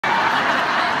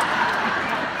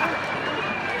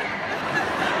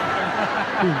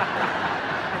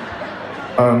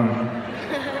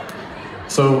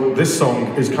So this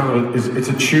song is it's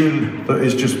a tune that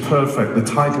is just perfect. The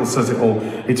title says it all.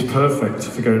 It's perfect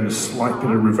for getting a slight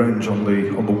bit of revenge on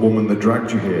the woman that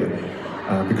dragged you here,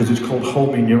 because it's called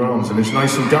Hold Me in Your Arms, and it's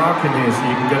nice and dark in here, so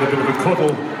you can get a bit of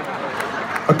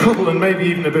a cuddle, and maybe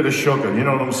even a bit of sugar. You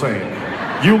know what I'm saying?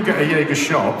 You'll get a Jaeger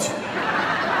shot.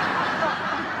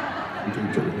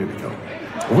 Here we go.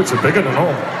 Oh, it's a big one and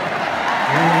all.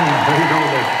 There you go,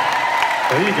 Liv.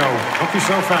 There you go. Knock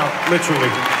yourself out,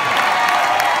 literally.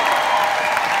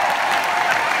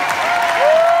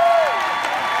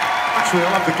 Actually,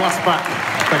 I'll have the glass back.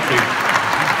 Thank you.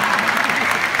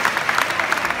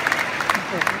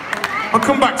 I'll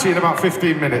come back to you in about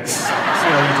 15 minutes. See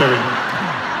how you're doing.